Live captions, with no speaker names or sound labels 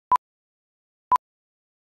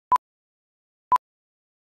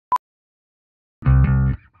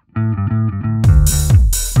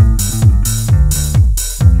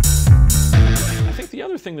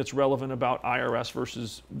other thing that's relevant about IRS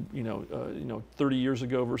versus 30 years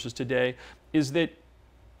ago versus today is that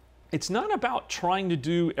it's not about trying to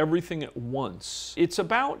do everything at once. It's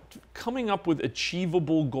about coming up with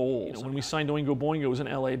achievable goals. When we signed Oingo Boingo, it was an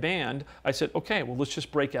LA band, I said, okay, well, let's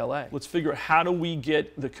just break LA. Let's figure out how do we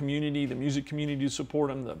get the community, the music community to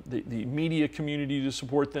support them, the media community to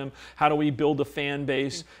support them, how do we build a fan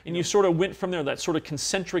base? And you sort of went from there, that sort of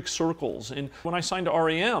concentric circles. And when I signed to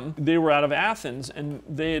REM, they were out of Athens, and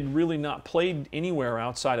they had really not played anywhere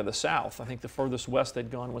outside of the South. I think the furthest west they'd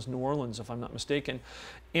gone was New Orleans, if I'm not mistaken.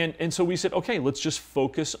 And so we said, okay, let's just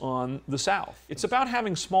focus on the South. It's about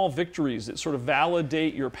having small victories that sort of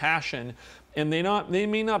validate your passion, and they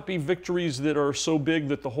may not be victories that are so big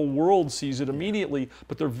that the whole world sees it immediately,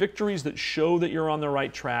 but they're victories that show that you're on the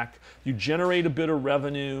right track. You generate a bit of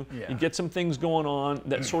revenue, you get some things going on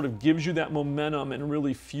that sort of gives you that momentum and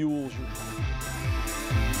really fuels your